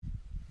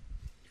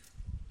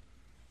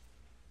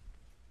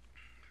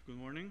Good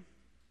morning.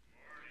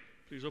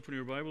 Please open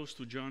your Bibles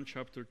to John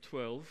chapter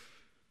 12.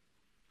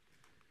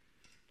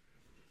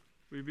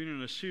 We've been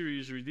in a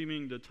series,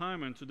 Redeeming the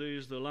Time, and today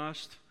is the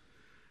last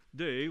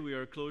day. We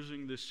are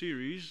closing the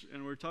series,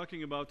 and we're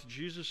talking about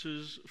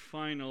Jesus'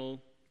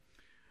 final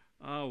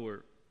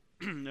hour.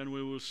 And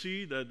we will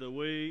see that the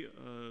way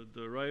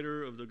the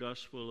writer of the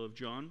Gospel of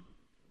John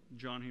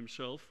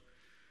himself,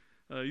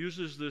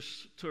 uses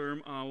this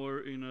term hour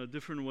in a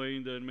different way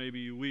than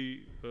maybe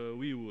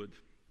we would.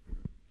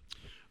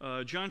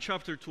 John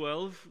chapter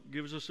 12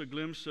 gives us a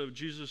glimpse of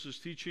Jesus'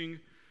 teaching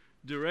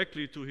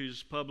directly to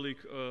his public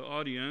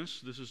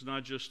audience. This is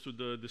not just to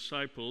the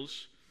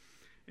disciples.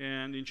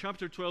 And in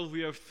chapter 12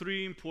 we have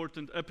three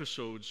important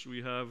episodes.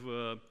 We have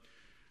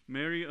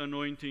Mary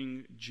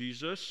anointing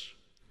Jesus.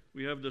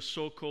 We have the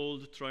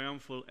so-called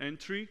triumphal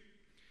entry.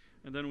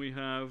 And then we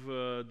have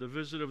the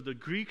visit of the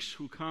Greeks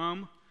who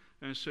come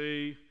and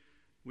say,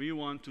 we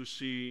want to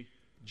see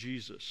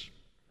Jesus.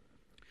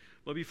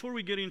 But before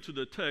we get into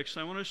the text,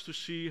 I want us to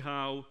see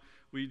how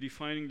we're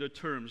defining the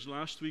terms.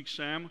 Last week,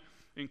 Sam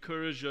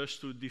encouraged us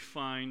to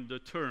define the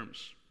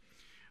terms.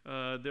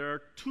 There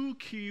are two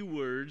key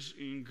words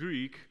in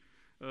Greek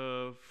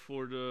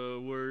for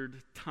the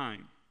word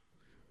time.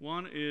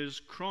 One is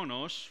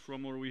chronos,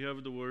 from where we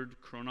have the word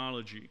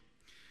chronology.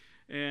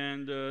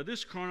 And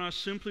this chronos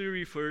simply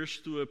refers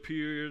to a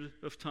period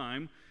of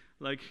time,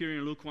 like here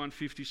in Luke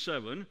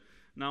 1:57.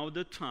 Now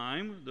the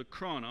time, the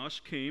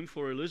chronos, came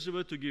for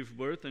Elizabeth to give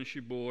birth, and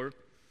she bore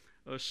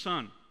a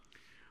son.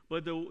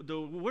 But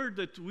the word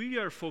that we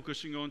are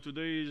focusing on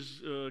today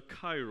is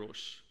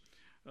kairos.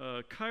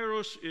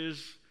 Kairos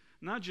is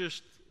not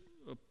just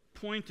a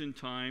point in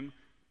time,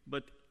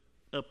 but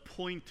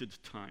appointed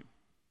time.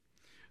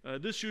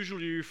 This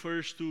usually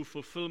refers to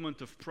fulfillment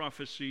of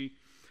prophecy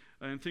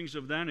and things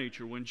of that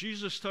nature. When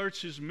Jesus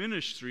starts his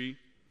ministry,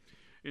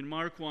 in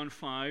Mark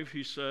 1:5,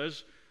 he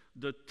says,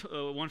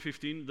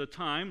 1:15, the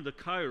time, the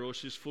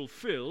kairos, is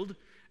fulfilled,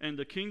 and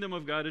the kingdom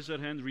of God is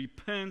at hand.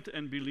 Repent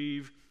and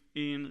believe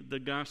in the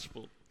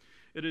gospel.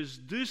 It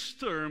is this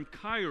term,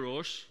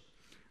 kairos,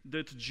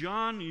 that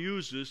John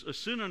uses, a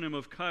synonym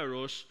of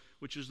kairos,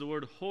 which is the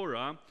word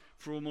hora,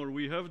 from where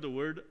we have the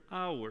word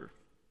hour.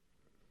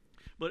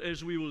 But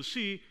as we will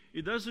see,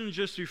 it doesn't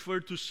just refer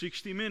to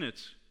 60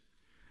 minutes.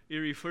 It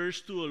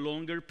refers to a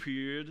longer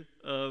period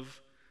of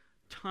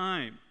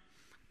time.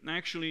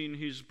 Actually, in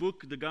his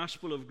book, The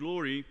Gospel of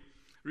Glory,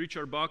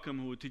 Richard Bauckham,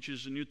 who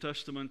teaches the New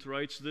Testament,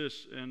 writes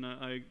this,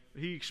 and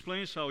he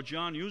explains how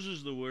John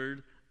uses the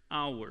word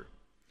hour.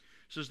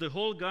 He says, the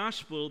whole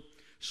gospel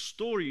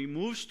story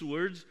moves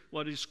towards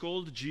what is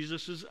called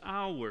Jesus'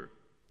 hour.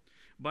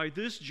 By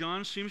this,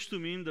 John seems to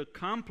mean the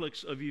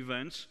complex of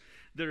events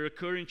that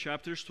occur in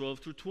chapters 12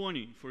 through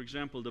 20. For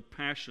example, the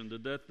passion, the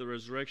death, the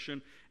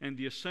resurrection, and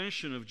the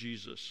ascension of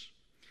Jesus.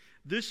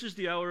 This is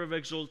the hour of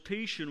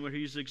exaltation where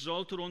he is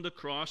exalted on the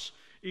cross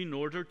in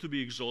order to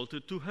be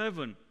exalted to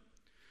heaven.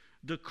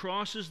 The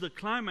cross is the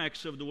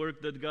climax of the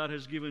work that God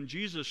has given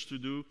Jesus to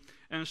do,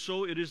 and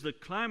so it is the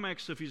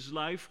climax of his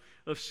life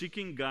of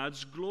seeking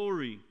God's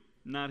glory,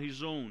 not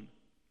his own.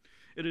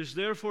 It is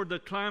therefore the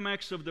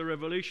climax of the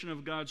revelation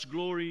of God's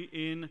glory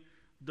in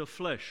the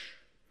flesh.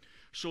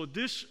 So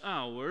this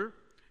hour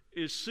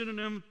is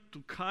synonym to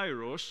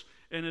kairos,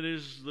 and it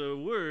is the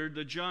word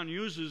that John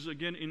uses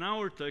again in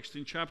our text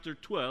in chapter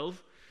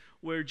 12,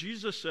 where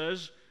Jesus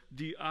says,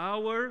 the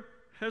hour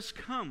has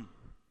come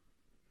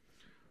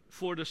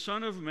for the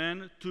Son of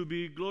Man to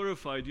be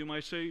glorified. You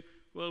might say,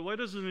 well, why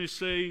doesn't he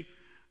say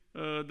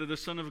that the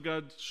Son of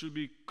God should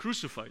be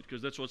crucified?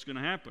 Because that's what's going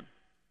to happen.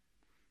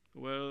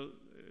 Well,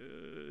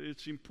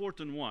 it's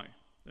important why,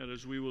 and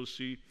as we will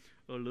see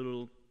a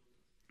little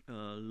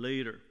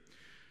later.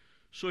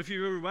 So if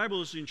you have your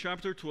Bibles in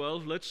chapter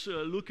 12, let's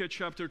look at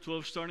chapter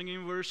 12 starting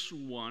in verse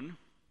 1,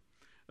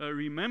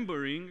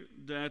 remembering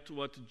that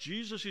what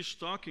Jesus is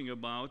talking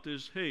about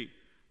is, hey,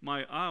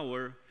 my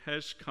hour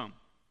has come.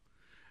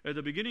 At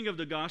the beginning of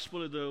the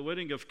gospel, at the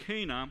wedding of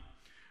Cana,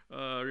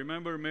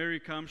 remember Mary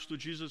comes to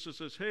Jesus and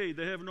says, hey,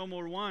 they have no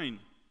more wine.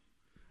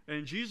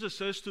 And Jesus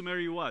says to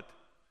Mary what?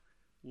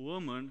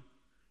 Woman,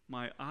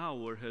 my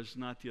hour has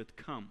not yet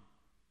come.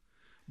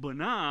 But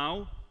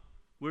now,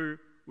 we're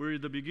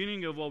at the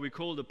beginning of what we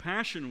call the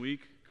Passion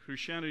Week.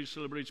 Christianity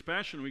celebrates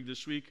Passion Week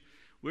this week.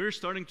 We're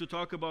starting to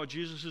talk about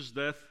Jesus'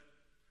 death,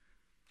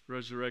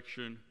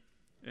 resurrection,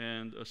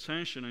 and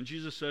ascension. And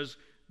Jesus says,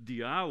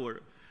 the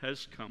hour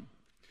has come.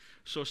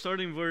 So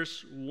starting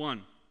verse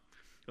 1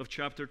 of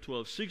chapter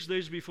 12. 6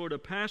 days before the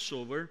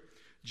Passover,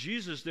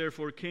 Jesus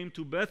therefore came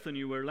to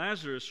Bethany where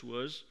Lazarus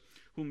was,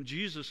 whom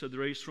Jesus had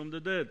raised from the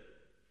dead.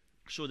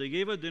 So they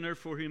gave a dinner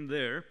for him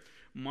there.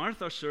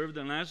 Martha served,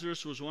 and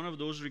Lazarus was one of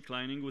those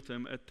reclining with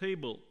him at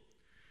table.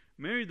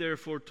 Mary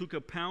therefore took a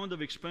pound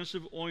of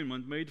expensive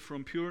ointment made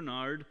from pure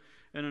nard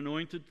and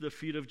anointed the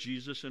feet of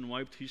Jesus and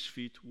wiped his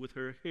feet with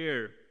her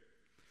hair.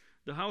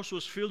 The house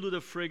was filled with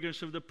the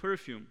fragrance of the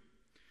perfume.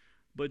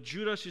 But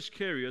Judas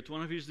Iscariot,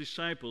 one of his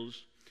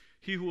disciples,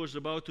 he who was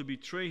about to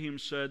betray him,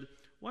 said,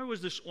 Why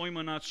was this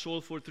ointment not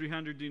sold for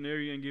 300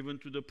 denarii and given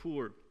to the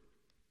poor?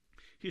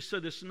 He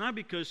said this not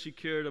because he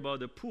cared about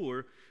the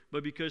poor,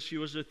 but because he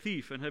was a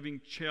thief, and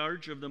having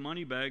charge of the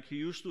money bag, he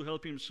used to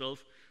help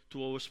himself to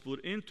what was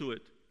put into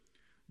it.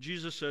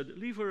 Jesus said,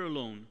 "Leave her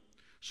alone,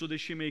 so that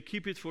she may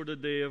keep it for the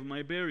day of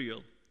my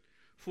burial.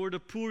 For the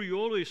poor you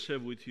always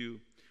have with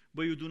you,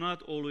 but you do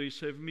not always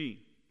have me."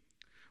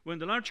 When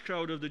the large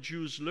crowd of the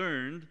Jews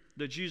learned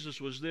that Jesus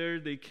was there,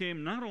 they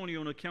came not only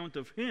on account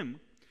of him,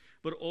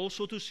 but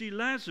also to see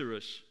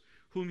Lazarus,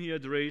 whom he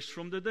had raised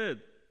from the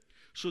dead.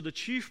 So the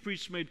chief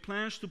priests made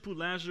plans to put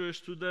Lazarus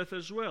to death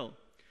as well,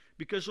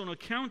 because on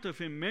account of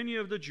him many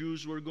of the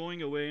Jews were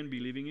going away and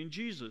believing in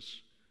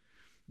Jesus.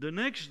 The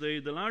next day,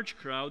 the large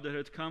crowd that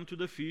had come to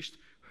the feast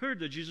heard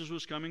that Jesus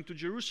was coming to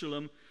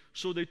Jerusalem,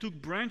 so they took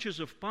branches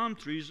of palm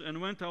trees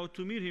and went out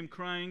to meet him,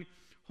 crying,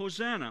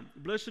 "Hosanna!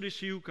 Blessed is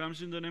he who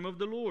comes in the name of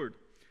the Lord,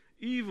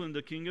 even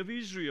the King of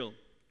Israel."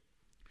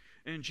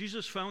 And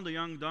Jesus found a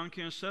young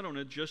donkey and sat on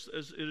it, just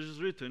as it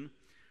is written,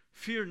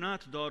 "Fear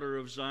not, daughter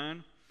of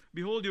Zion.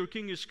 Behold, your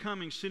king is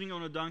coming, sitting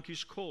on a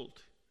donkey's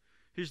colt."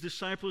 His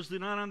disciples did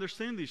not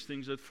understand these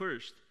things at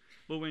first,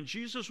 but when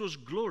Jesus was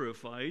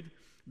glorified,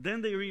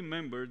 then they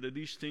remembered that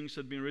these things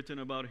had been written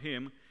about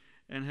him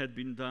and had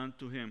been done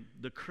to him.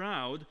 The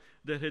crowd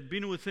that had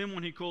been with him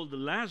when he called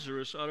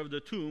Lazarus out of the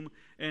tomb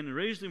and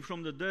raised him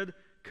from the dead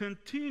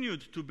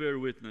continued to bear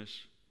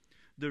witness.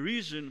 The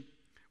reason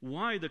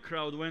why the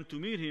crowd went to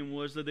meet him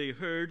was that they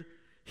heard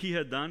he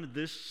had done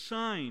this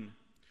sign.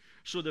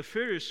 So the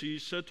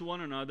Pharisees said to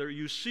one another,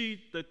 "You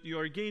see that you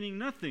are gaining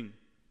nothing.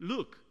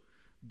 Look,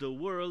 the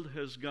world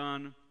has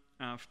gone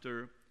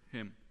after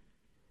him."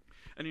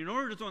 And in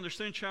order to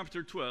understand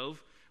chapter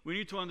 12, we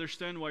need to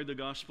understand why the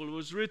gospel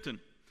was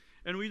written.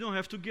 And we don't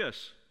have to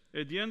guess.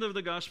 At the end of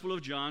the Gospel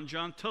of John,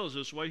 John tells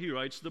us why he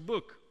writes the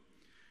book.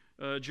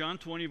 John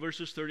 20,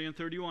 verses 30 and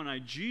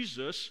 31.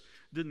 Jesus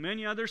did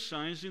many other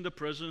signs in the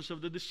presence of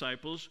the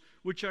disciples,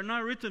 which are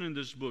not written in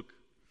this book.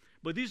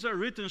 But these are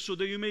written so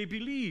that you may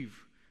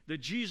believe that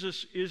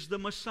Jesus is the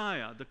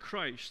Messiah, the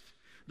Christ,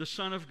 the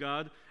Son of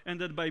God, and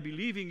that by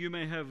believing you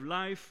may have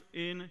life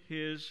in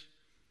his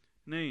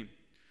name.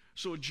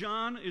 So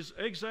John is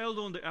exiled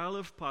on the Isle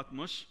of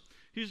Patmos.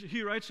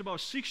 He writes about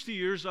 60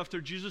 years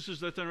after Jesus'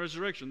 death and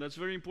resurrection. That's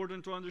very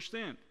important to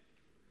understand.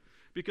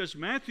 Because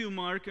Matthew,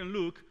 Mark, and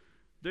Luke,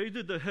 they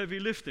did the heavy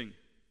lifting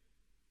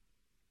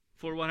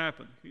for what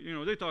happened. You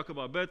know, they talk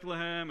about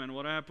Bethlehem and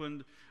what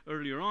happened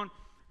earlier on.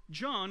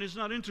 John is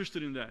not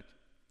interested in that.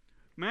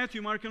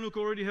 Matthew, Mark, and Luke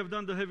already have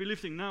done the heavy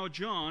lifting. Now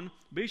John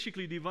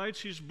basically divides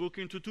his book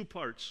into two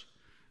parts: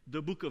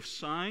 the book of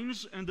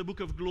signs and the book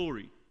of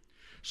glory.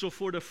 So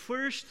for the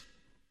first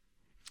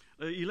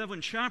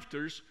 11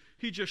 chapters,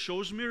 he just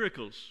shows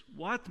miracles.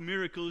 What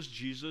miracles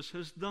Jesus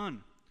has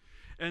done.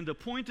 And the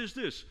point is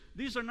this: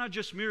 these are not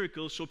just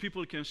miracles so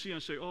people can see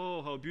and say,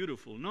 "Oh, how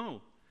beautiful."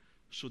 No,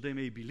 so they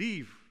may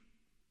believe.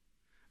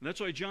 And that's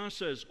why John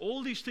says,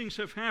 all these things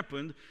have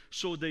happened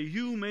so that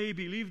you may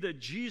believe that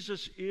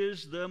Jesus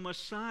is the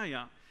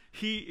Messiah.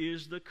 He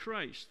is the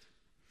Christ.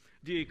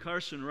 D.A.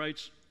 Carson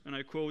writes, and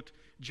I quote,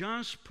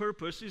 "John's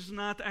purpose is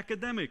not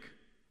academic.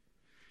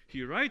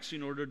 He writes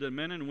in order that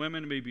men and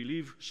women may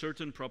believe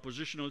certain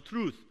propositional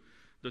truth.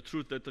 The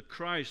truth that the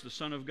Christ, the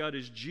Son of God,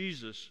 is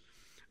Jesus.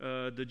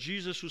 The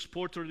Jesus whose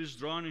portrait is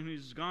drawn in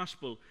his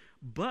gospel.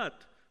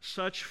 But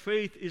such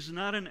faith is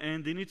not an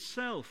end in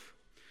itself.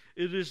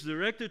 It is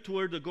directed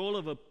toward the goal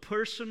of a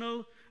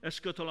personal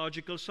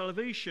eschatological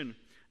salvation,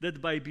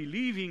 that by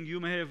believing you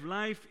may have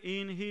life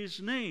in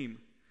his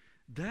name."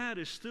 That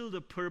is still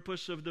the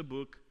purpose of the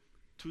book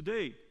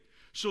today.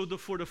 So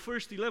for the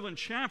first 11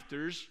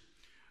 chapters,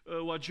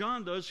 what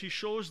John does, he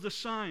shows the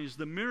signs,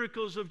 the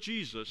miracles of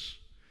Jesus,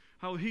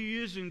 how he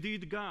is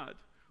indeed God.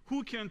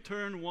 Who can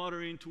turn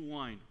water into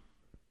wine?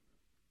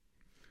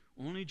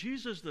 Only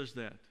Jesus does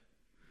that.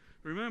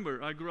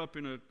 Remember, I grew up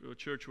in a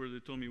church where they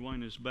told me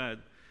wine is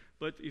bad.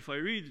 But if I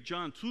read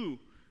John 2,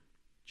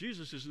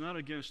 Jesus is not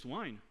against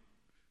wine.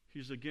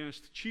 He's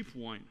against cheap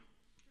wine.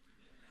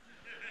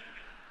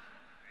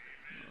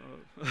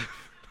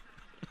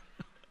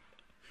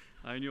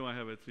 I knew I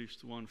have at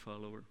least one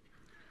follower.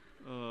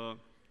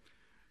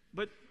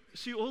 But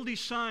see, all these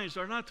signs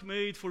are not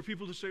made for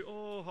people to say,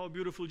 "Oh, how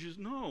beautiful Jesus."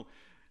 No,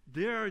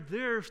 they are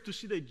there to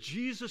see that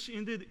Jesus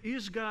indeed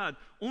is God.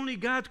 Only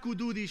God could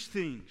do these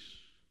things.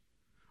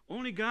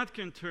 Only God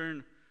can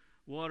turn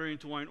water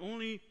into wine.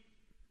 Only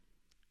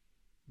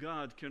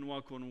God can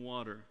walk on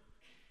water.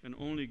 And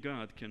only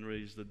God can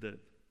raise the dead.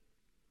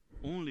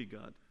 Only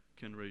God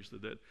can raise the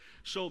dead.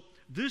 So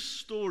this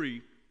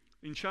story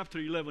in chapter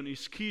 11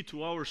 is key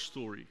to our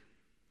story.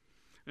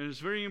 And it's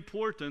very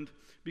important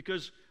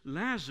because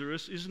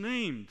Lazarus is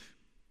named.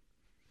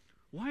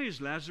 Why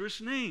is Lazarus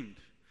named?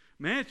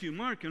 Matthew,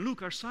 Mark, and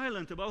Luke are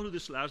silent about who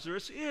this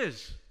Lazarus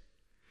is.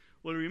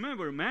 Well,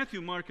 remember, Matthew,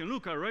 Mark, and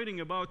Luke are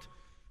writing about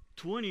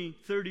 20,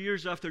 30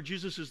 years after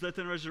Jesus' death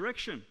and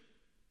resurrection.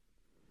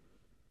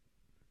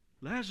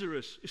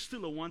 Lazarus is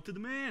still a wanted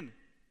man.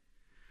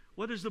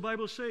 What does the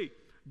Bible say?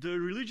 The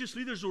religious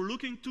leaders were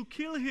looking to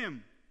kill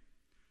him.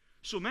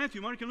 So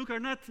Matthew, Mark, and Luke are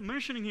not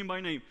mentioning him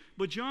by name.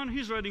 But John,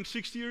 he's writing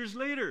 60 years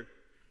later.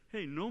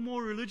 Hey, no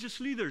more religious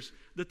leaders.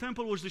 The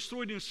temple was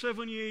destroyed in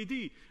 70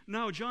 AD.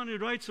 Now John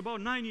writes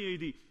about 90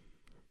 AD.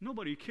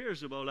 Nobody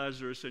cares about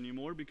Lazarus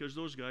anymore because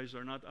those guys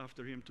are not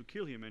after him to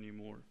kill him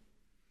anymore.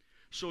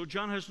 So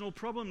John has no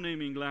problem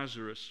naming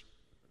Lazarus.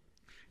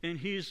 And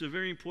he is a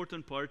very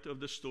important part of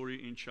the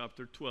story in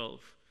chapter 12.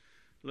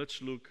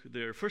 Let's look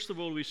there. First of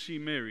all, we see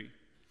Mary.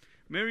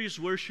 Mary's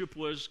worship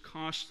was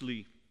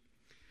costly.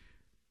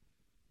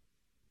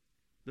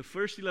 The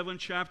first 11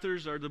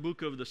 chapters are the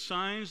book of the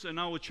signs, and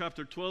now with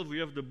chapter 12 we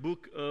have the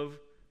book of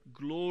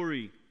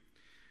glory.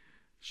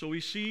 So we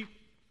see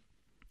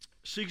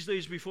 6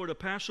 days before the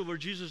Passover,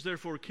 Jesus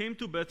therefore came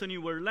to Bethany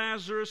where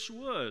Lazarus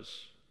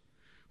was,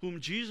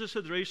 whom Jesus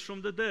had raised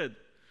from the dead.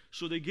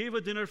 So they gave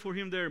a dinner for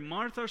him there.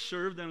 Martha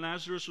served, and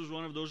Lazarus was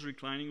one of those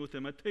reclining with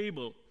him at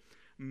table.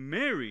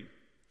 Mary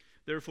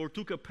therefore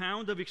took a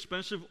pound of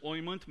expensive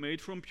ointment made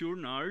from pure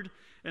nard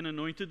and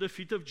anointed the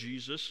feet of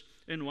Jesus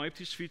and wiped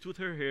his feet with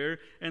her hair,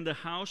 and the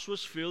house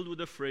was filled with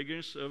the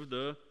fragrance of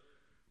the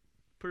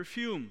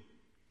perfume.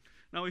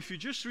 Now, if you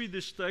just read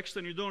this text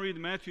and you don't read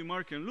Matthew,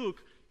 Mark, and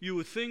Luke, you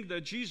would think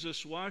that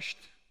Jesus washed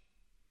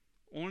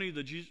only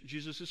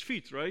Jesus'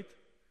 feet, right?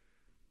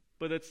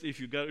 But that's if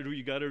you got to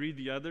read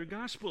the other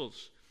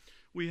Gospels.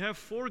 We have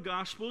 4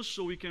 Gospels,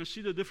 so we can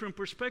see the different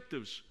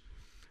perspectives.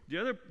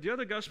 The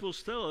other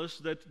Gospels tell us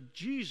that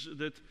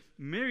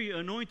Mary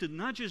anointed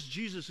not just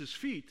Jesus'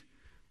 feet,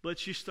 but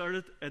she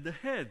started at the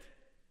head.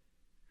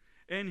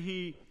 And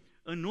he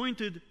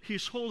anointed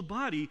his whole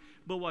body.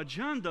 But what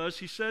John does,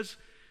 he says,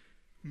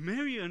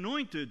 Mary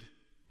anointed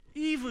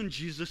even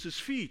Jesus'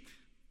 feet.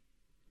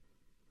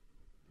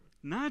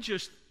 Not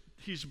just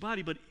his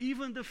body, but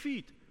even the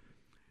feet.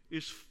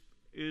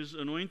 Is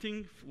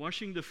anointing,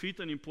 washing the feet,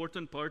 an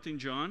important part in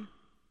John?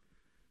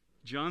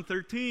 John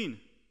 13.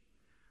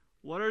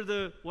 What are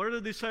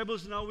the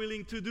disciples now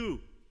willing to do?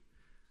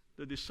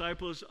 The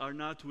disciples are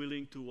not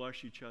willing to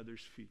wash each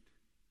other's feet.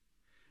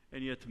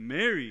 And yet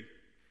Mary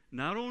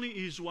not only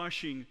is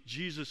washing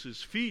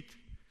Jesus' feet,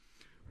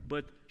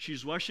 but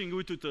she's washing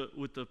it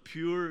with a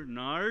pure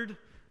nard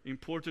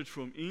imported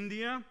from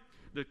India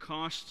that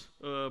costs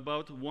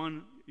about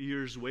 1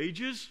 year's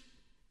wages.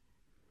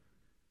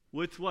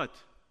 With what?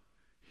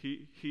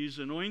 He's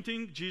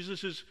anointing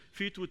Jesus'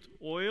 feet with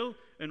oil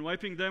and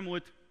wiping them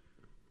with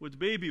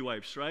baby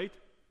wipes, right?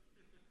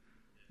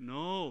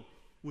 No,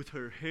 with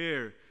her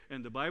hair.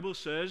 And the Bible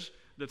says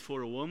that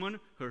for a woman,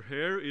 her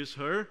hair is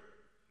her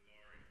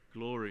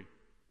glory.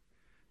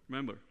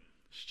 Remember,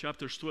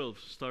 chapter 12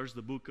 starts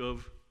the book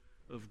of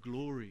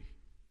glory.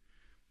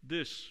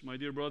 This, my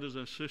dear brothers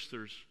and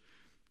sisters,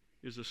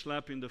 is a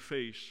slap in the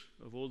face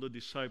of all the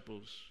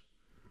disciples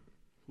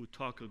who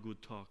talk a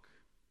good talk.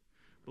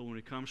 But when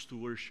it comes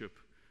to worship,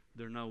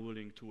 they're not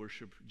willing to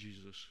worship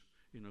Jesus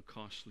in a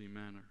costly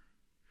manner.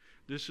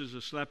 This is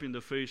a slap in the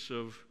face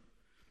of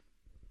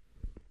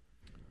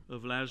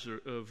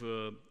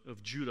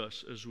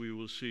Judas, as we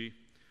will see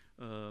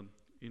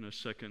in a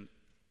second.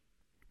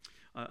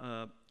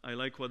 I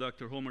like what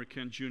Dr. Homer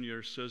Kent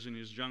Jr. says in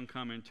his John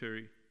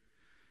commentary.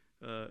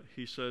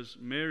 He says,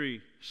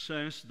 Mary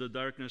sensed the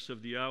darkness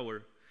of the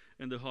hour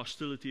and the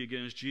hostility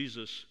against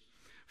Jesus.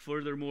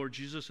 Furthermore,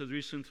 Jesus had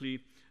recently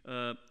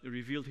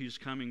revealed his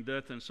coming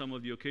death, and some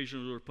of the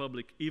occasions were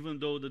public. Even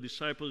though the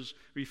disciples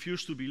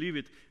refused to believe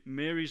it,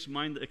 Mary's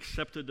mind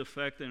accepted the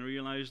fact and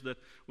realized that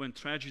when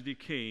tragedy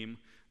came,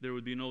 there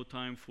would be no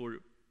time for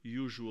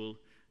usual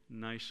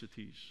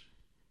niceties.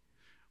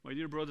 My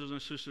dear brothers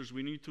and sisters,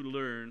 we need to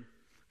learn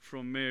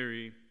from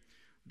Mary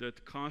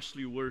that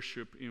costly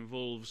worship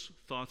involves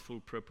thoughtful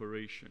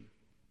preparation.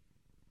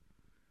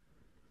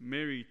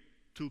 Mary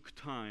took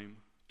time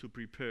to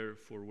prepare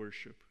for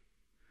worship.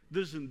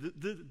 This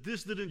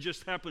didn't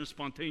just happen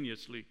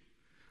spontaneously.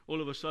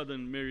 All of a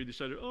sudden, Mary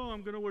decided,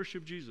 I'm going to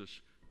worship Jesus.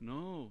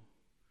 No.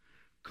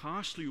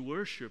 Costly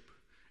worship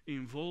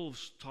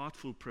involves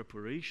thoughtful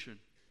preparation.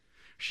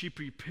 She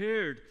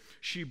prepared.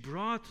 She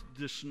brought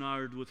this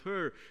nard with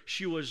her.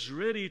 She was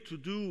ready to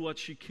do what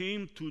she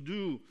came to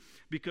do,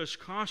 because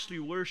costly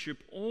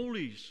worship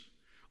always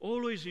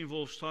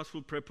involves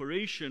thoughtful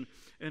preparation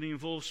and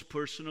involves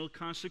personal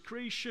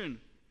consecration.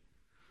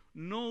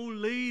 No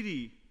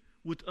lady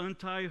would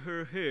untie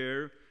her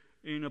hair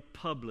in a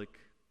public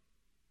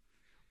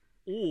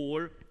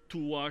or to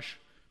wash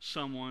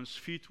someone's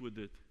feet with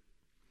it,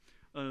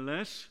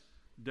 unless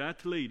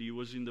that lady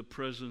was in the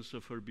presence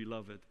of her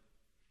beloved.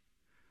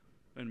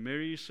 And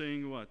Mary is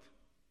saying what?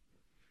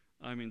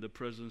 I'm in the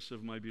presence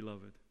of my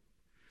beloved.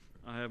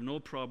 I have no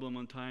problem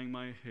untying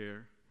my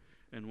hair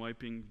and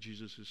wiping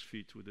Jesus'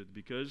 feet with it,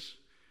 because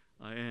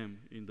I am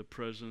in the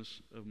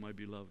presence of my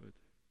beloved.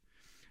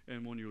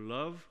 And when you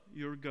love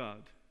your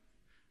God,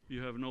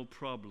 you have no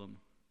problem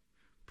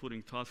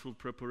putting thoughtful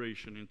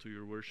preparation into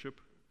your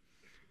worship,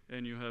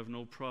 and you have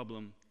no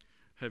problem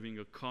having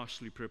a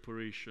costly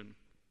preparation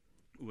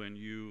when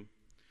you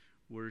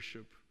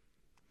worship.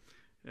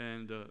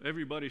 And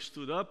everybody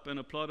stood up and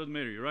applauded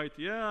Mary, right?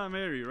 Yeah,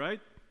 Mary, right?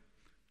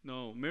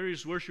 No,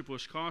 Mary's worship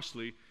was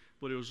costly,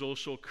 but it was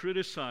also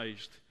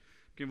criticized.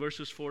 In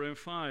verses 4 and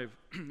 5,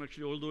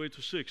 actually all the way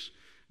to 6,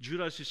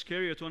 Judas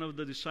Iscariot, one of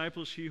the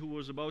disciples, he who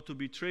was about to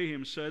betray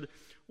him, said,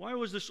 "Why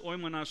was this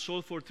ointment not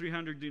sold for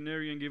 300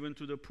 denarii and given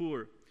to the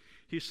poor?"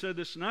 He said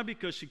this not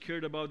because he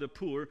cared about the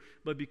poor,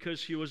 but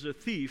because he was a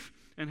thief,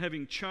 and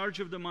having charge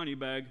of the money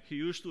bag, he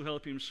used to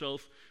help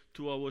himself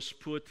to what was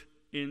put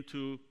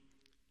into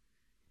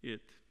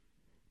it.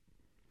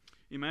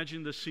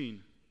 Imagine the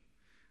scene.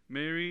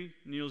 Mary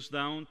kneels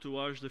down to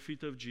wash the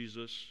feet of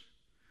Jesus,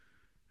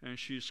 and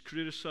she is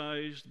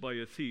criticized by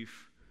a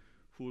thief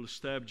who will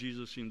stab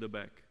Jesus in the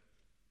back.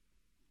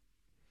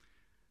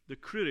 The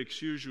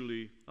critics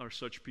usually are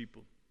such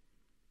people.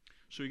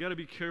 So you got to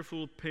be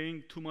careful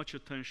paying too much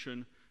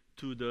attention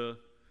to the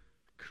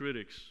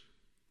critics.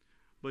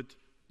 But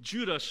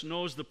Judas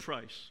knows the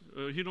price.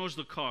 He knows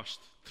the cost.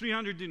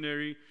 300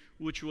 denarii,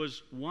 which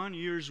was 1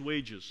 year's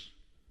wages.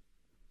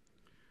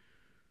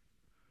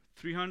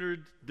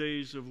 300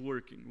 days of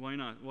working. Why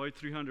not? Why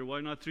 300?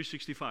 Why not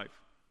 365?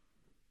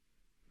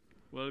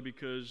 Well,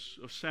 because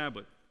of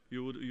Sabbath.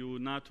 You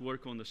would not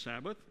work on the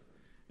Sabbath,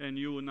 and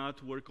you would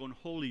not work on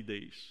holy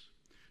days.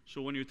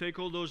 So when you take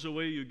all those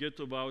away, you get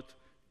about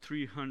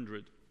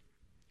 300.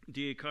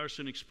 D.A.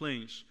 Carson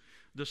explains,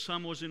 the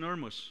sum was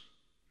enormous.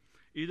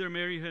 Either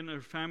Mary and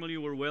her family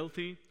were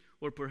wealthy,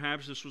 or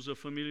perhaps this was a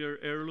familiar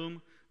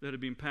heirloom that had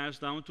been passed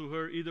down to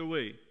her. Either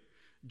way,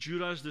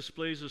 Judas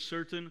displays a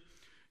certain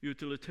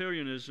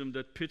utilitarianism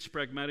that pits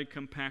pragmatic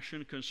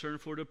compassion, concern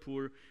for the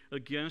poor,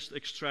 against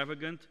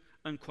extravagant,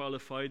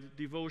 unqualified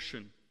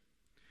devotion.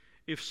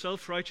 If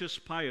self-righteous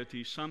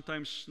piety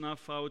sometimes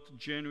snuff out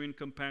genuine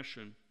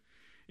compassion,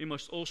 it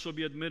must also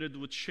be admitted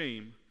with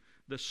shame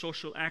that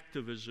social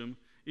activism,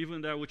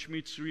 even that which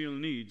meets real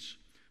needs,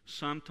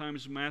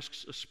 sometimes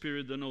masks a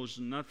spirit that knows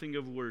nothing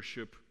of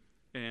worship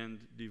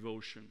and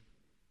devotion.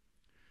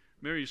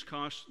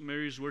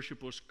 Mary's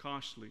worship was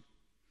costly.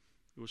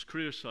 It was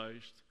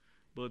criticized,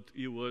 but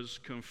it was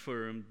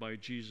confirmed by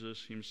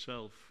Jesus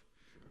himself.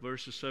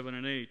 Verses 7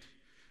 and 8,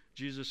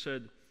 Jesus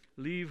said,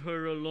 "Leave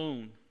her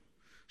alone,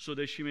 so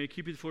that she may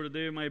keep it for the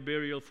day of my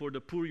burial. For the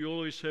poor you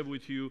always have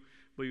with you,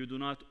 but you do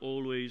not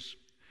always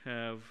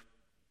have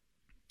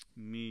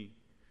me."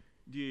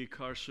 D.A.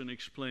 Carson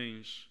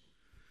explains,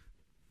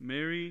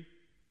 Mary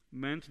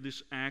meant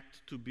this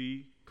act to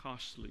be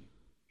costly,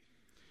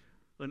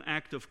 an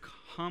act of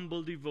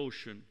humble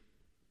devotion.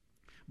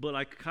 But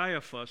like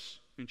Caiaphas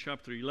in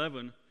chapter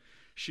 11,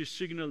 she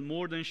signaled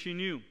more than she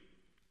knew.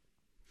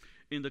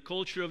 In the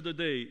culture of the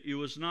day, it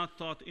was not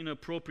thought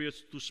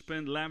inappropriate to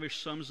spend lavish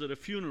sums at a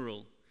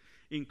funeral,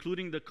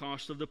 including the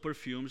cost of the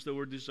perfumes that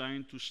were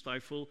designed to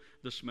stifle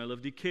the smell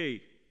of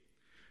decay.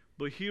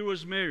 But here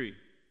was Mary,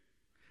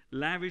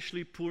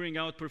 lavishly pouring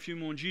out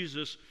perfume on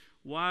Jesus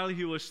while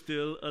he was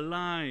still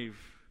alive.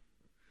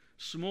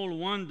 Small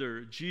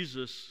wonder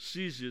Jesus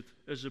sees it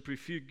as a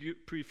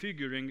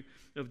prefiguring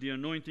of the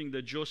anointing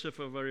that Joseph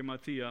of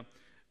Arimathea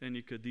and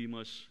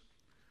Nicodemus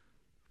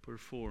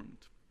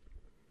performed.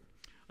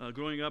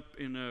 Growing up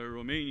in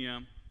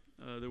Romania,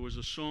 there was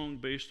a song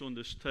based on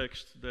this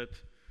text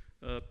that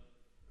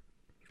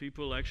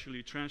people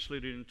actually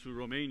translated into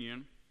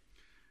Romanian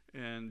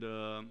and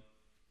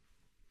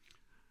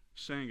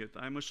sang it.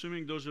 I'm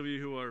assuming those of you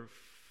who are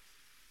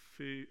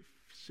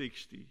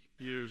 60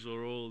 years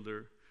or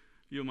older,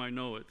 you might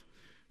know it.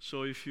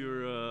 So if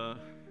you're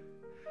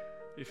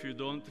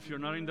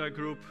not in that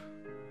group,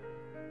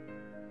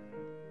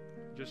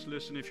 just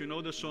listen. If you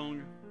know the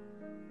song,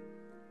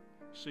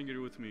 sing it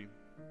with me.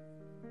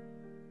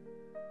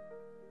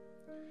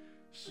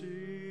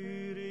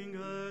 Sitting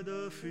at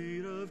the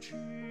feet of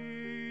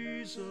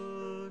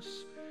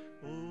Jesus,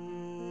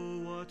 oh,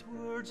 what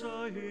words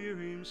I hear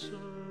him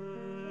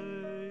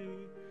say.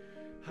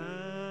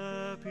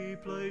 Happy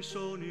place,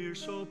 so near,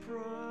 so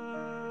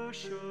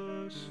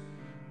precious,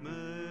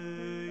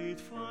 may it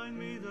find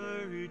me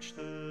there each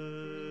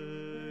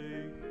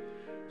day.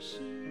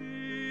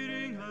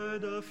 Sitting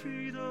at the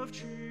feet of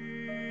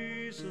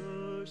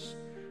Jesus,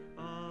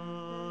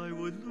 I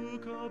would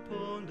look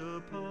upon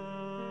the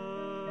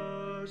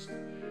past,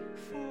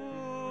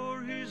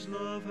 for his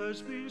love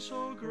has been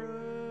so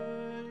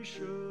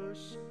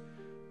gracious,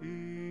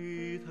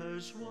 it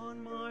has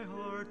won my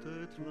heart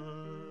at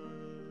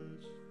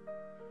last.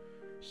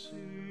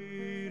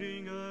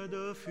 Sitting at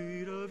the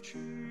feet of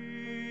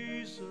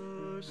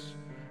Jesus,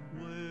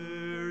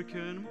 where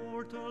can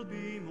mortal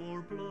be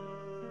more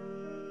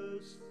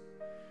blessed?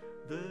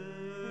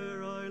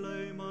 There I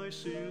lay my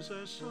sins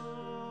and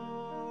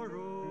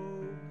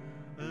sorrow,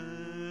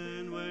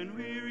 and when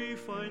weary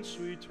find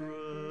sweet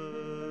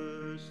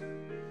rest.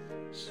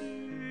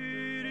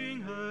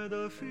 Sitting at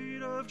the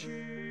feet of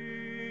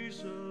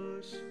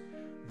Jesus,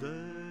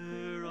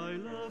 there I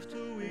love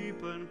to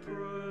weep and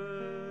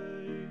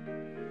pray,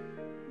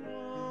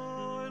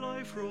 while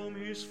I from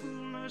his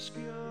fullness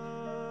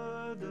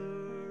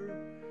gather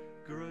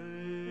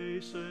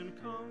grace and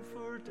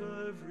comfort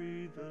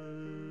every day.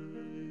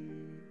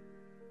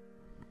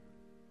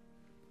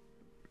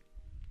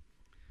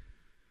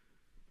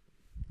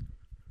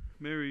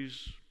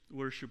 Mary's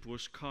worship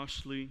was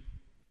costly.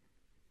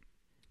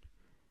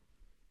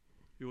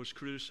 He was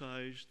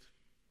criticized,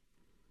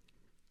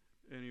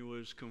 and he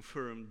was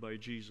confirmed by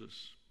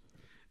Jesus.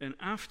 And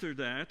after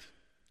that,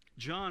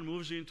 John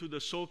moves into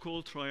the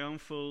so-called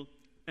triumphal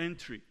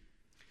entry.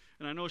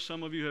 And I know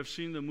some of you have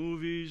seen the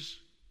movies,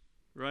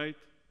 right,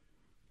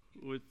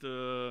 with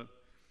the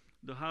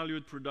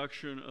Hollywood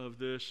production of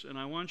this, and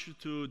I want you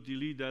to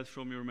delete that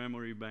from your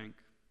memory bank.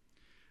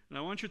 And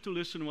I want you to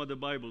listen to what the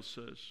Bible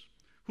says.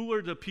 Who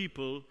were the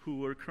people who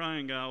were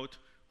crying out,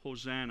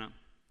 Hosanna?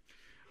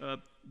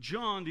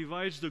 John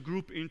divides the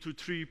group into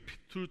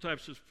two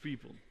types of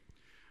people.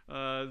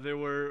 There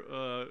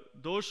were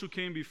those who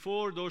came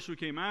before, those who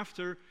came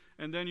after,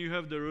 and then you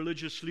have the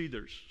religious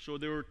leaders. So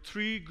there were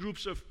three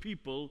groups of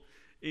people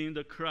in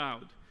the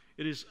crowd.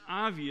 It is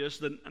obvious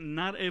that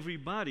not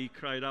everybody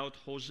cried out,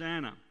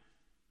 Hosanna,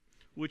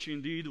 which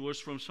indeed was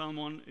from Psalm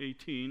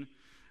 118.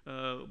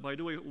 By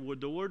the way,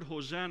 the word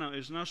Hosanna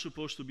is not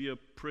supposed to be a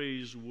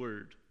praise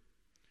word.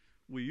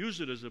 We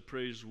use it as a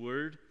praise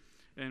word,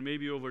 and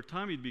maybe over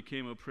time it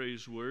became a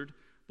praise word,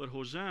 but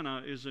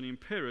Hosanna is an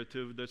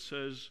imperative that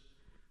says,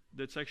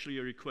 that's actually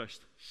a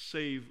request.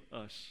 Save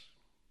us.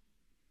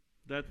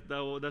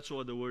 That's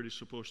what the word is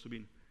supposed to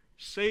mean.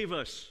 Save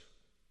us.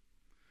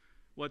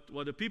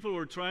 What the people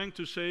were trying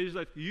to say is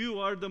that you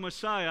are the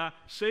Messiah,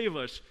 save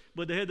us.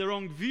 But they had the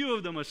wrong view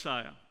of the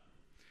Messiah.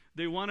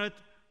 They wanted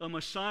a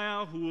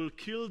Messiah who will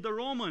kill the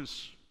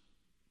Romans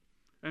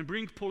and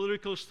bring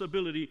political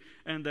stability,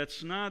 and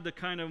that's not the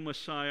kind of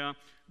Messiah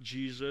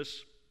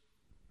Jesus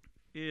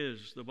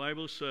is. The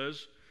Bible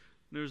says,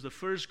 there's the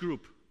first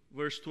group,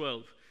 verse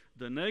 12.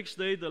 The next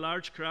day, the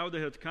large crowd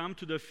that had come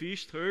to the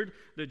feast heard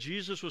that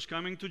Jesus was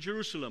coming to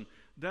Jerusalem.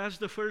 That's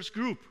the first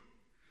group.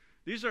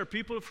 These are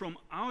people from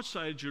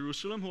outside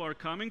Jerusalem who are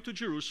coming to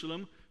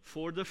Jerusalem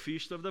for the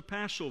feast of the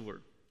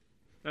Passover.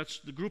 That's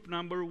the group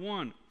number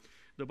one.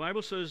 The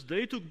Bible says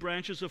they took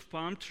branches of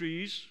palm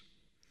trees,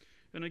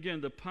 and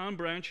again, the palm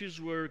branches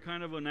were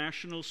kind of a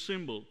national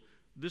symbol.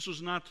 This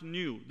was not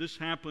new. This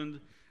happened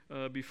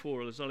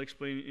before, as I'll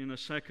explain in a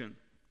second.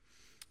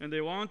 And they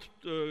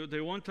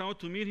went out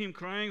to meet him,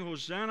 crying,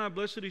 Hosanna,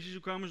 blessed is he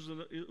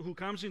who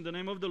comes in the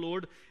name of the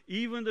Lord,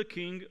 even the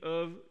King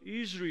of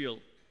Israel.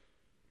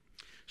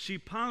 See,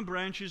 palm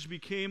branches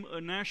became a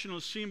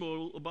national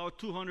symbol about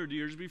 200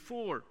 years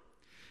before.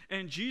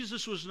 And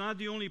Jesus was not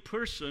the only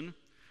person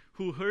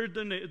who heard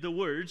the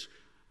words,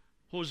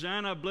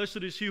 Hosanna,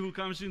 blessed is he who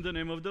comes in the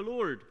name of the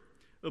Lord.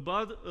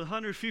 About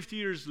 150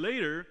 years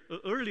later,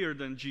 earlier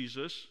than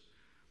Jesus,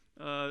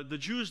 the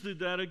Jews did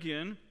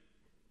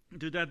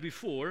that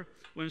before,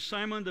 when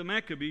Simon the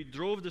Maccabee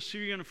drove the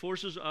Syrian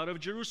forces out of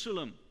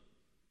Jerusalem.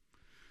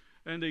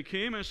 And they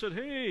came and said,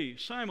 hey,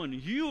 Simon,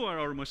 you are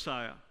our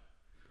Messiah.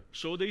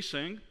 So they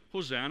sang,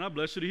 Hosanna,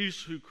 blessed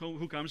is he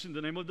who comes in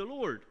the name of the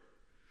Lord.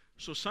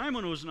 So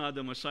Simon was not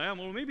the Messiah.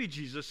 Well, maybe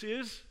Jesus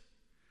is.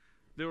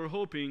 They were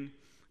hoping.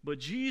 But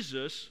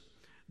Jesus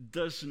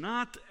does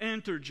not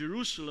enter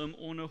Jerusalem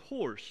on a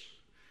horse.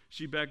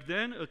 See, back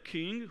then, a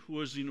king who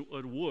was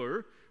at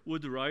war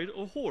would ride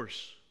a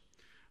horse.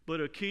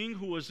 But a king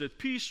who was at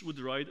peace would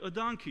ride a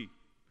donkey.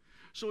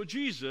 So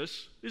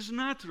Jesus is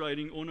not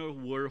riding on a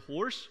war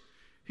horse.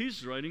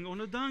 He's riding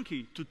on a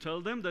donkey to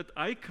tell them that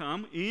I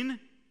come in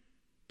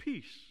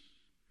peace.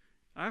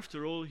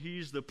 After all,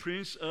 he's the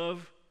Prince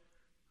of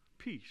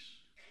Peace.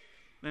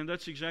 And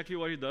that's exactly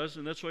what he does,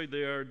 and that's why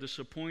they are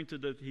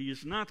disappointed that he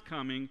is not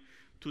coming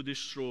to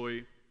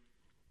destroy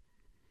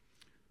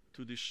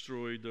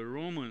the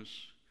Romans.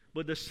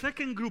 But the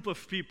second group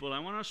of people, I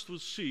want us to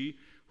see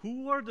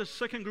who are the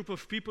second group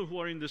of people who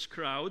are in this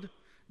crowd.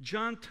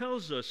 John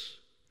tells us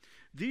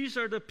these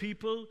are the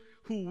people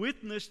who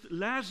witnessed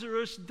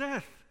Lazarus'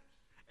 death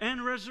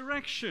and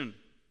resurrection.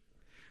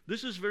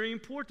 This is very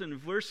important.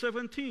 Verse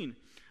 17.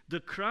 The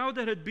crowd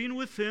that had been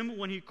with him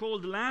when he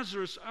called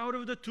Lazarus out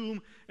of the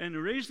tomb and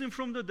raised him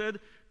from the dead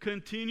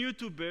continued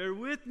to bear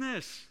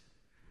witness.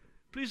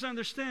 Please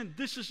understand,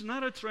 this is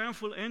not a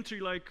triumphal entry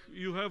like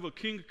you have a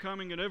king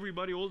coming and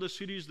everybody, all the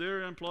cities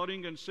there and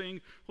applauding and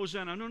saying,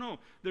 Hosanna. No.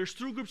 There's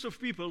two groups of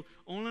people.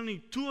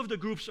 Only two of the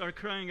groups are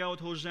crying out,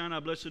 Hosanna,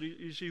 blessed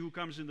is he who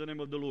comes in the name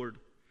of the Lord.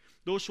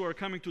 Those who are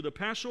coming to the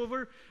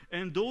Passover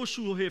and those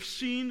who have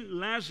seen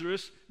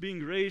Lazarus being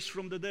raised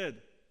from the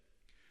dead.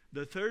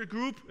 The third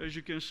group, as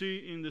you can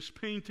see in this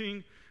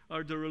painting,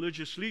 are the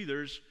religious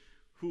leaders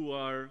who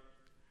are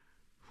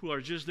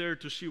just there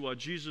to see what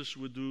Jesus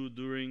would do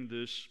during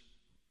this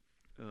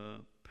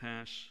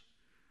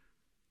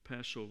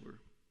Passover.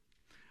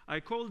 I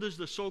call this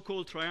the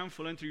so-called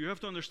triumphal entry. You have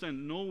to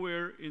understand,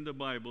 nowhere in the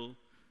Bible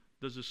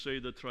does it say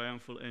the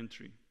triumphal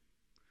entry.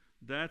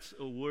 That's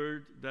a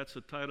word, that's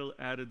a title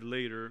added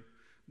later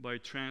by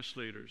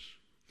translators.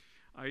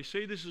 I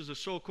say this is a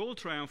so-called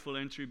triumphal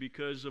entry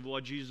because of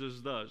what Jesus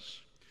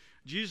does.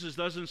 Jesus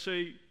doesn't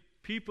say,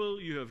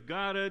 people, you have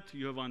got it,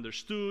 you have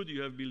understood,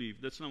 you have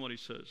believed. That's not what he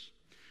says.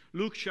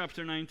 Luke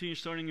chapter 19,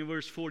 starting in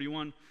verse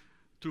 41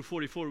 through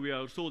 44, we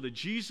are told that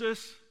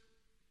Jesus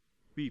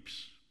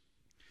weeps.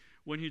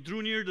 When he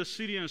drew near the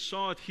city and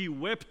saw it, he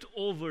wept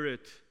over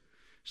it,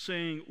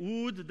 saying,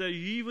 Would that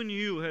even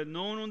you had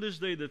known on this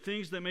day the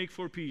things that make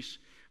for peace,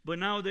 but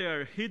now they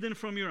are hidden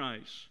from your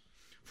eyes.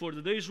 For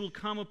the days will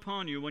come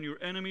upon you when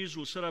your enemies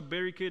will set up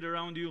barricade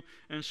around you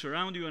and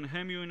surround you and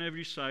hem you on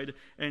every side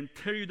and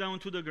tear you down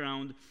to the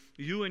ground,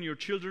 you and your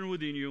children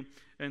within you,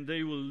 and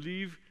they will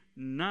leave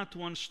not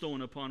one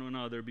stone upon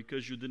another,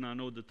 because you did not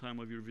know the time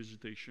of your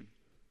visitation.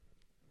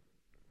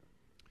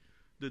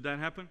 Did that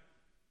happen?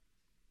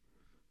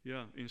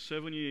 Yeah, in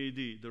 70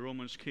 AD, the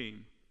Romans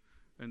came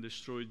and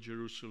destroyed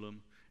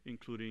Jerusalem,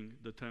 including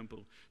the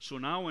temple. So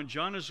now when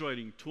John is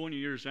writing 20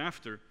 years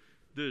after,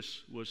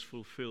 this was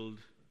fulfilled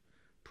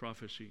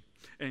prophecy.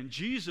 And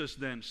Jesus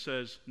then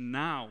says,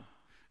 now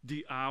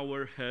the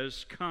hour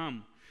has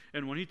come.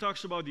 And when he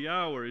talks about the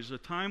hour, is a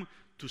time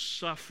to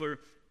suffer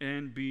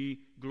and be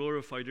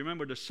glorified.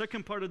 Remember, the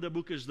second part of the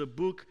book is the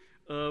book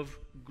of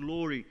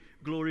glory.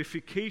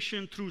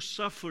 Glorification through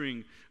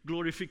suffering,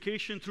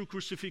 glorification through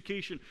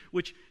crucifixion,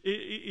 which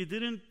it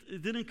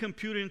didn't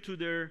compute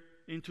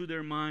into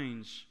their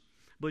minds.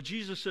 But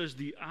Jesus says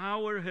the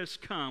hour has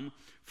come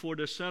for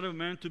the Son of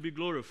Man to be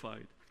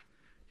glorified.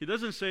 He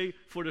doesn't say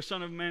for the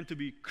Son of Man to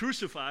be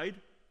crucified,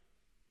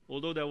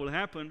 although that will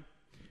happen.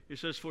 He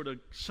says for the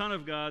Son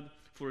of God,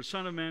 for the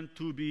Son of Man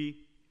to be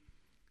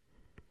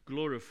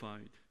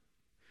glorified.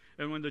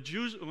 And when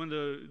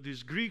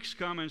these Greeks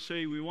come and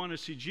say, we want to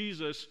see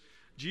Jesus,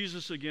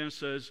 Jesus again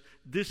says,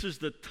 this is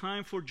the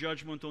time for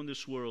judgment on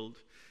this world.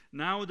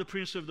 Now the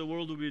prince of the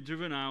world will be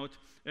driven out,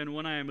 and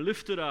when I am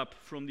lifted up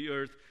from the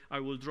earth, I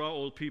will draw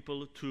all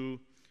people to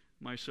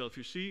myself.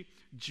 You see,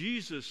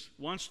 Jesus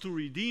wants to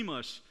redeem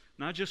us,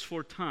 not just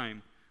for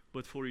time,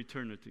 but for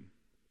eternity.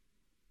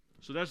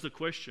 So that's the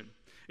question.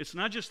 It's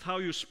not just how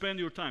you spend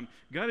your time.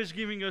 God is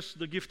giving us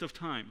the gift of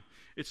time.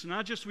 It's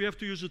not just we have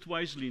to use it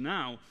wisely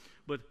now,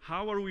 but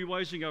how are we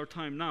wising our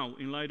time now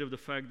in light of the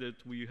fact that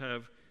we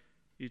have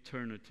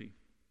eternity?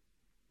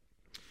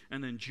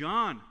 And then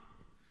John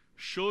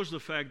shows the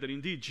fact that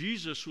indeed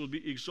Jesus will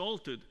be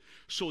exalted.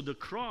 So the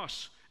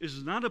cross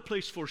is not a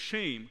place for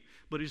shame,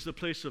 but is the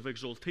place of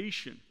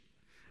exaltation.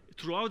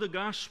 Throughout the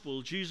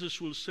gospel,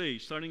 Jesus will say,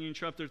 starting in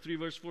chapter 3,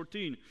 verse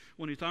 14,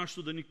 when he talks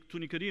to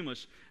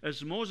Nicodemus,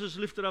 as Moses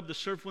lifted up the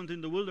serpent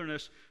in the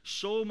wilderness,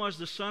 so must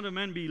the Son of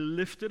Man be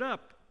lifted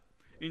up.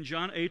 In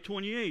John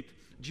 8:28,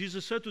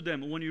 Jesus said to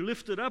them, when you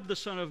lifted up the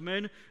Son of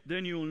Man,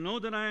 then you will know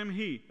that I am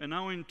He. And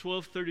now in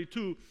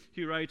 12:32,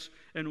 he writes,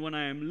 and when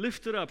I am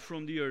lifted up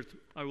from the earth,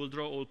 I will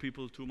draw all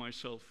people to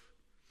myself.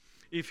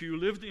 If you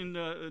lived in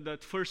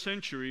that first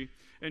century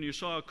and you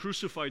saw a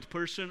crucified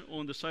person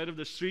on the side of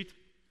the street,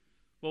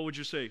 what would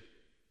you say?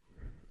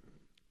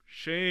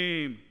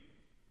 Shame.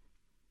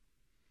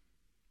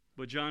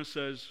 But John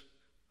says,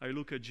 I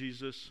look at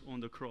Jesus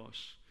on the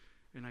cross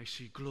and I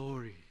see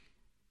glory.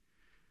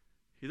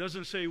 He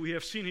doesn't say we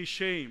have seen His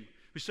shame.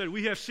 He said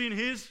we have seen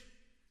His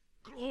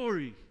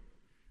glory.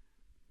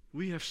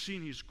 We have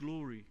seen His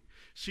glory.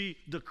 See,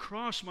 the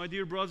cross, my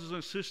dear brothers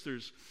and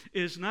sisters,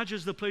 is not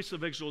just the place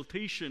of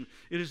exaltation.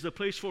 It is the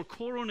place for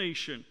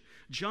coronation.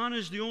 John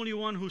is the only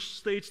one who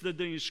states that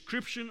the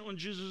inscription on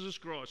Jesus'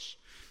 cross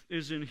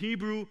is in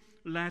Hebrew,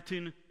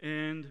 Latin,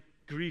 and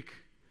Greek.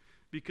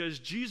 Because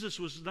Jesus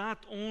was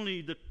not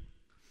only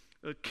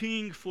the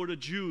king for the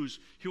Jews,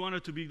 He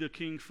wanted to be the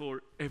king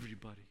for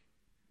everybody.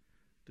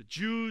 The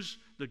Jews,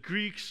 the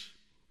Greeks,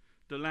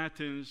 the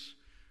Latins,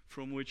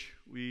 from which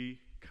we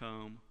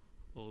come,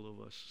 all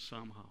of us,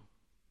 somehow.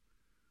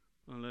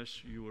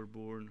 Unless you were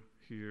born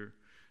here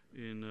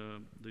in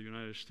the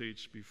United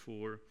States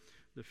before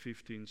the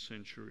 15th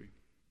century.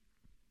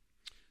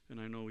 And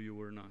I know you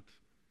were not.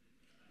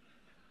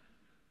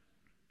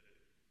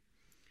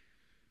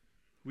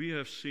 We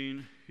have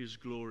seen His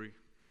glory.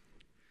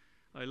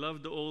 I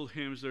love the old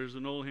hymns. There's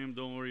an old hymn,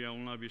 don't worry, I will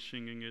not be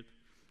singing it.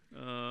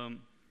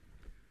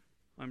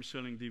 I'm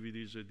selling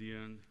DVDs at the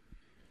end.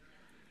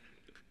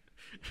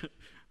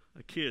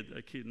 I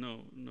kid,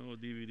 no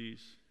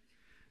DVDs.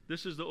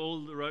 This is the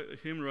old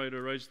hymn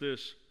writer writes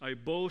this, I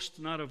boast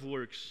not of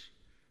works,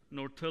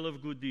 nor tell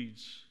of good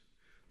deeds,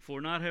 for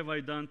naught have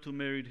I done to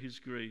merit His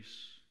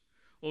grace.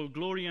 All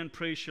glory and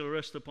praise shall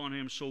rest upon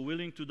Him, so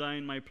willing to die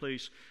in my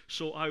place.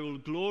 So I will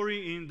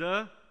glory in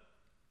the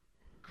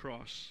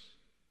cross.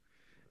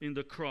 In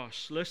the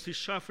cross, lest His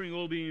suffering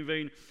all be in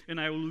vain, and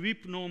I will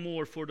weep no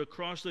more for the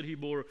cross that He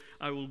bore.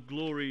 I will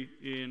glory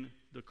in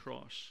the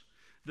cross.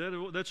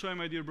 That's why,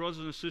 my dear brothers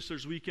and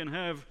sisters, we can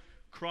have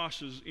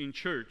crosses in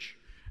church.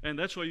 And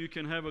that's why you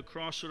can have a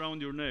cross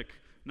around your neck.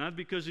 Not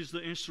because it's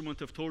the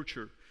instrument of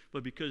torture,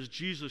 but because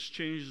Jesus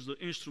changes the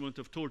instrument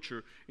of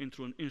torture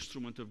into an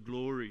instrument of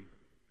glory.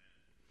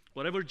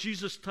 Whatever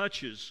Jesus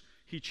touches,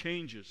 He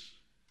changes.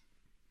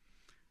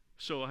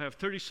 So I have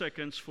 30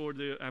 seconds for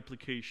the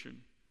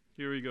application.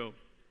 Here we go.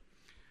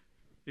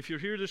 If you're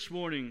here this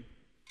morning,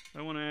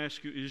 I want to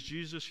ask you, is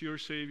Jesus your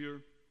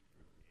Savior?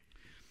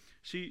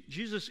 See,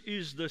 Jesus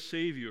is the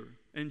Savior,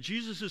 and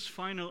Jesus'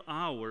 final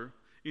hour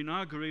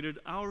inaugurated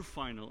our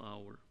final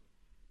hour.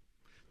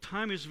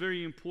 Time is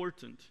very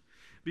important.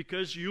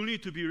 because you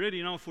need to be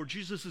ready now for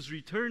Jesus'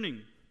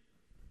 returning.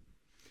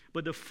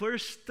 But the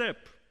first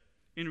step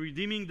in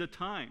redeeming the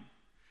time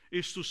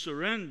is to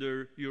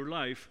surrender your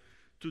life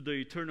to the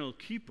eternal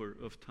keeper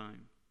of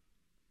time.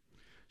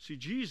 See,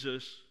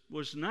 Jesus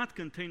was not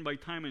contained by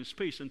time and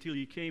space until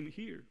he came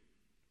here.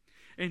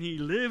 And he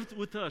lived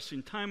with us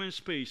in time and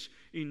space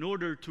in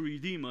order to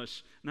redeem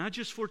us, not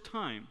just for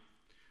time,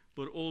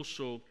 but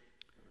also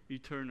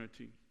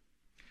eternity.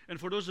 And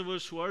for those of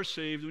us who are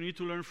saved, we need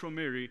to learn from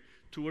Mary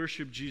to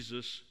worship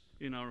Jesus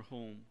in our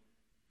home.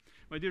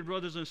 My dear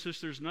brothers and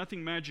sisters,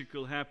 nothing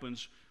magical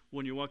happens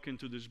when you walk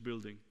into this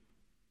building.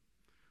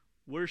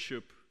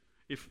 Worship,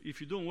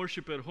 if you don't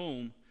worship at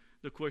home,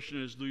 the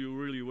question is, do you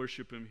really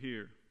worship him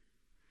here?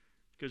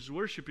 Because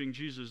worshiping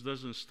Jesus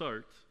doesn't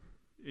start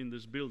in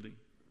this building.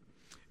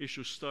 It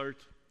should start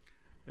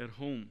at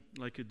home,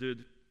 like it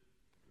did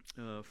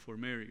for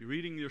Mary.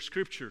 Reading your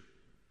scripture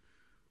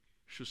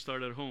should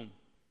start at home.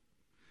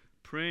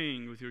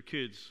 Praying with your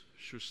kids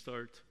should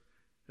start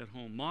at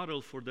home.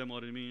 Model for them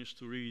what it means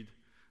to read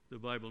the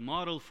Bible.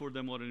 Model for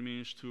them what it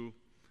means to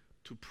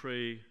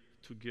pray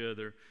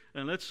together.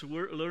 And let's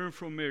learn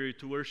from Mary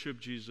to worship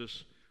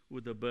Jesus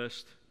with the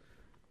best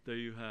that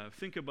you have.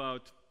 Think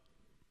about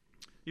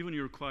even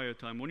your quiet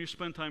time. When you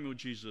spend time with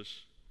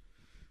Jesus,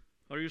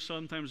 are you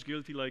sometimes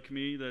guilty like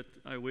me that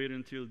I wait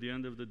until the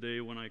end of the day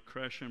when I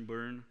crash and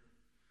burn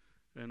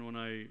and when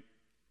I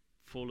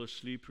fall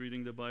asleep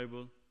reading the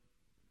Bible?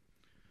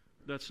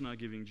 That's not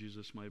giving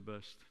Jesus my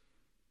best.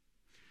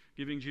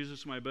 Giving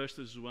Jesus my best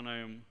is when I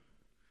am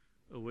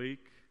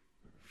awake,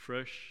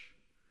 fresh,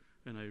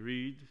 and I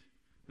read,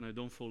 and I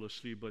don't fall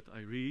asleep, but I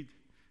read,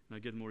 and I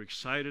get more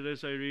excited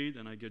as I read,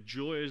 and I get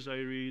joy as I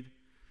read.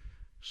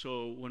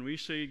 So when we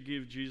say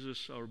give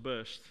Jesus our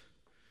best,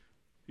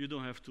 you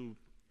don't have to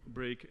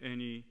break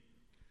any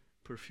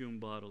perfume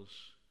bottles.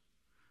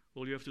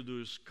 All you have to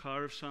do is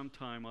carve some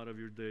time out of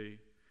your day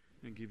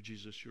and give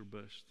Jesus your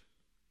best.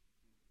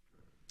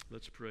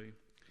 Let's pray.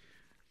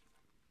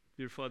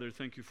 Dear Father,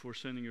 thank you for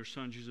sending your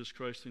Son, Jesus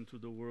Christ, into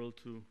the world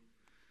to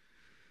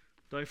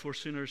die for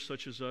sinners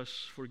such as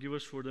us. Forgive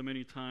us for the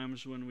many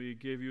times when we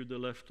gave you the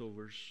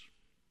leftovers,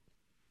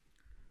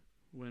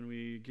 when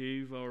we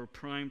gave our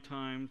prime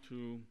time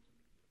to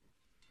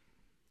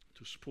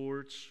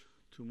sports,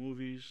 to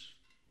movies,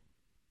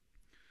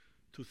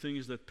 to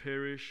things that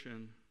perish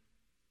and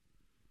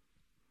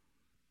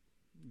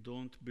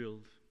don't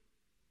build.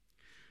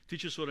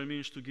 Teach us what it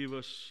means to give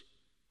us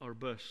our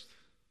best,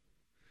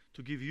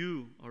 to give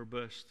you our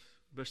best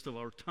of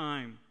our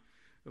time,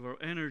 of our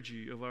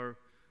energy, of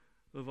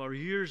our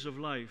years of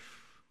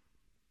life.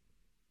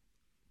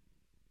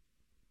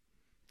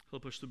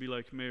 Help us to be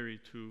like Mary,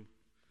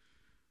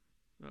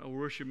 our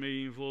worship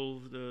may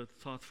involve the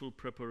thoughtful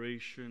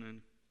preparation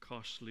and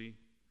costly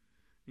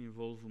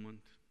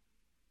involvement.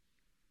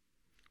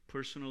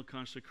 Personal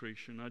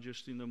consecration, not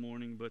just in the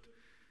morning, but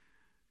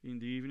in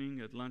the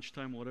evening, at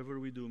lunchtime, whatever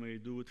we do, may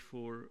do it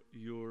for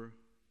your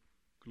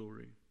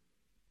glory.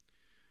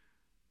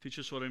 Teach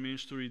us what it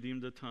means to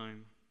redeem the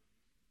time,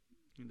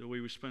 in the way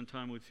we spend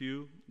time with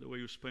you, the way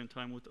you spend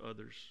time with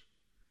others.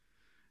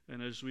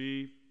 And as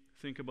we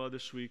think about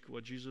this week,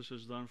 what Jesus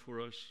has done for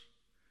us,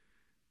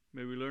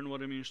 may we learn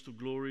what it means to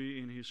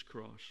glory in his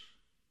cross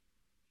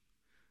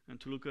and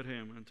to look at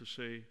him and to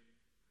say,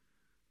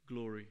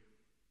 glory.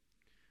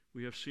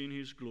 We have seen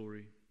his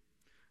glory,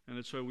 and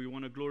that's why we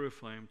want to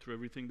glorify him through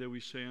everything that we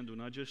say and do,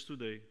 not just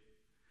today,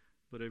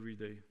 but every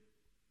day.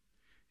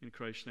 In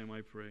Christ's name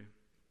I pray.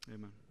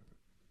 Amen.